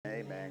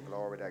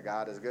there.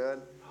 God is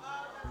good.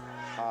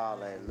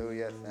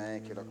 Hallelujah.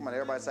 Thank you. Come on,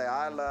 everybody say,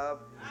 I love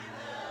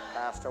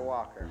Pastor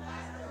Walker.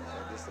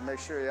 Just to make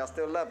sure y'all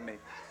still love me.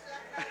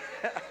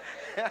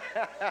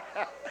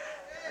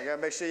 I got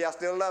to make sure y'all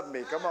still love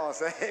me. Come on,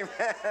 say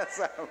amen,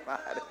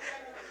 somebody.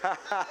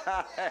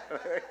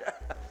 Hallelujah.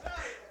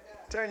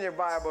 Turn your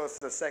Bibles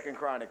to 2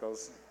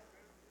 Chronicles,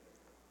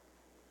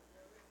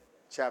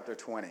 chapter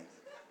 20.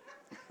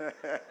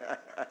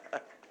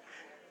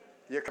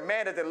 You're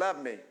commanded to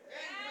love me.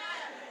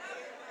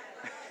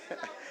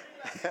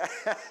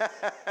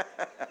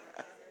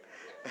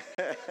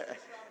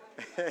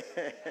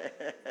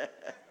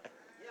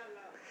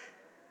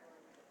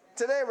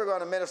 Today we're going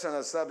to minister on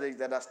a subject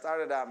that I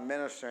started out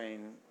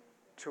ministering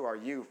to our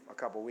youth a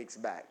couple weeks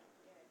back.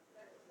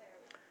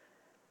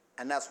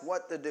 And that's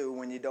what to do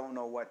when you don't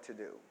know what to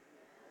do.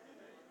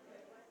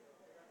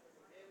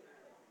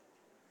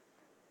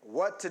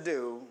 What to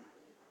do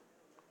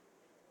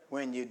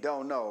when you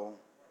don't know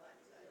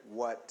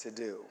what to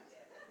do.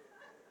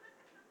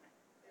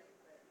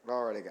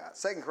 Glory to God.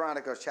 2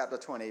 Chronicles chapter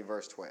 20,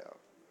 verse 12.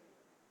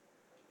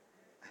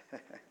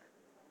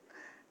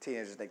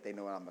 Teenagers think they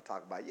know what I'm going to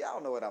talk about.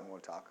 Y'all know what I'm going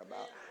to talk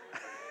about.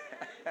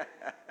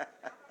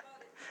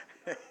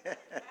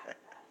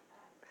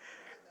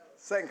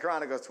 2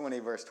 Chronicles 20,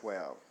 verse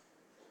 12.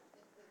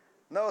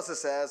 Notice it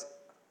says,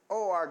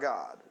 O our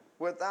God,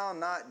 wilt thou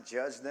not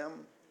judge them?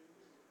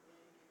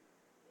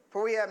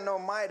 For we have no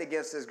might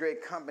against this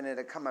great company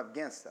that come up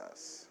against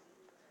us.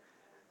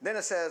 Then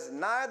it says,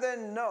 neither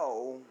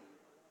know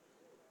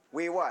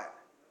we what?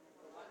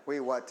 We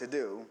what to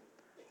do,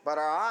 but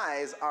our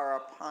eyes are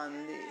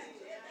upon thee.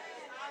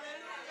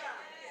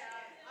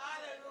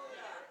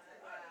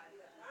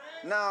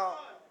 Now,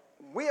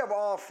 we have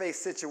all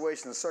faced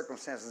situations and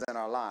circumstances in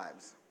our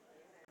lives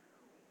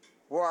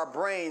where our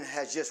brain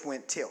has just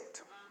went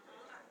tilt.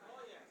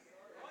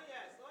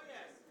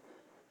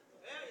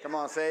 Come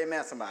on, say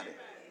amen, somebody.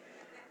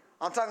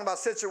 I'm talking about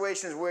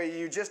situations where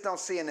you just don't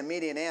see an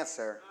immediate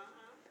answer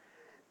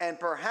and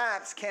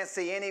perhaps can't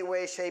see any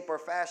way, shape, or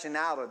fashion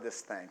out of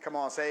this thing. Come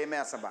on, say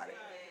amen, somebody.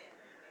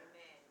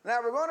 Now,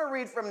 we're going to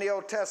read from the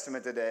Old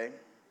Testament today,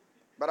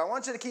 but I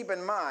want you to keep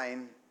in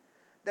mind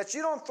that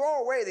you don't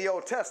throw away the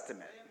Old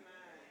Testament.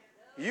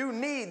 You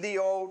need the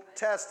Old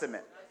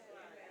Testament.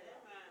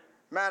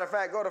 Matter of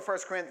fact, go to 1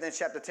 Corinthians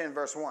chapter 10,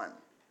 verse 1.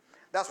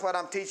 That's what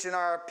I'm teaching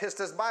our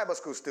Pistis Bible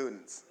School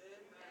students.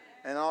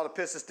 And all the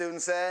Pistis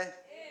students say,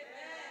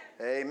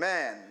 Amen.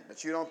 Amen.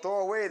 That you don't throw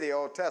away the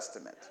Old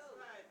Testament.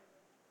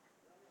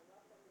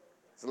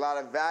 There's a lot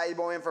of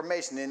valuable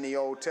information in the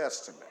Old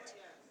Testament.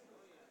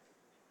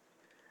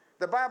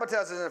 The Bible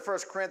tells us in 1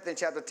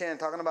 Corinthians chapter 10,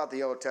 talking about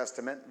the Old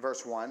Testament,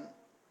 verse 1,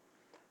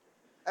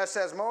 it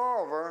says,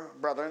 moreover,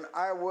 brethren,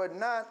 I would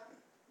not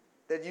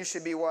that you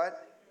should be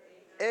what?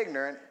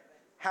 Ignorant,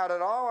 how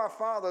that all our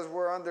fathers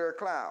were under a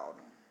cloud,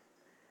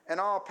 and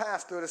all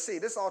passed through the sea.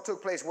 This all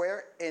took place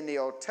where? In the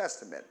Old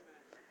Testament.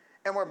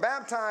 And were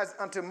baptized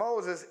unto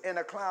Moses in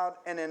a cloud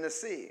and in the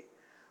sea.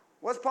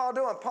 What's Paul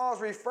doing? Paul's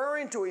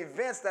referring to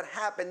events that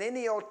happened in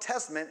the Old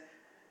Testament,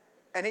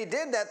 and he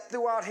did that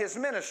throughout his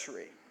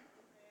ministry.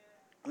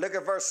 Look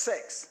at verse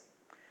 6.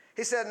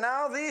 He said,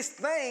 now these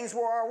things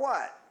were our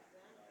what?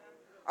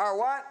 Our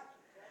what?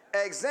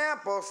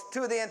 Examples,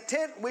 to the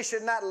intent we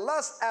should not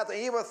lust after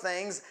evil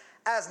things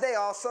as they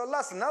also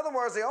lust. In other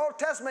words, the Old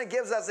Testament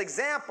gives us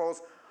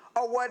examples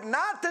of what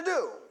not to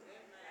do.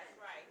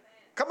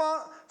 Come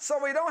on. So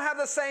we don't have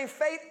the same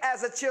fate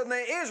as the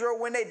children of Israel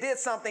when they did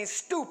something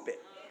stupid.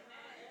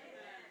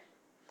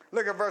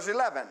 Look at verse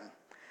 11.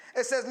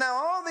 It says, now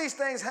all these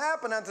things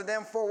happen unto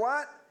them for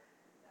what?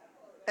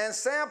 And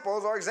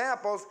samples or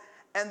examples,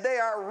 and they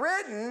are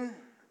written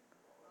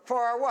for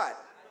our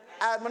what?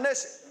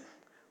 Admonition,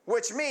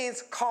 which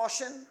means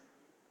caution,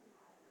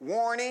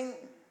 warning,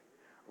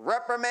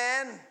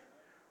 reprimand,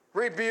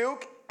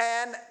 rebuke,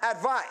 and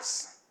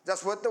advice.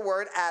 That's what the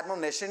word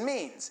admonition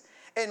means.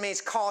 It means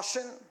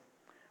caution,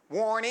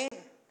 warning,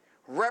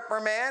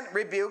 reprimand,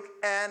 rebuke,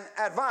 and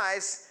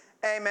advice.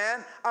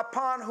 Amen.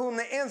 Upon whom the ends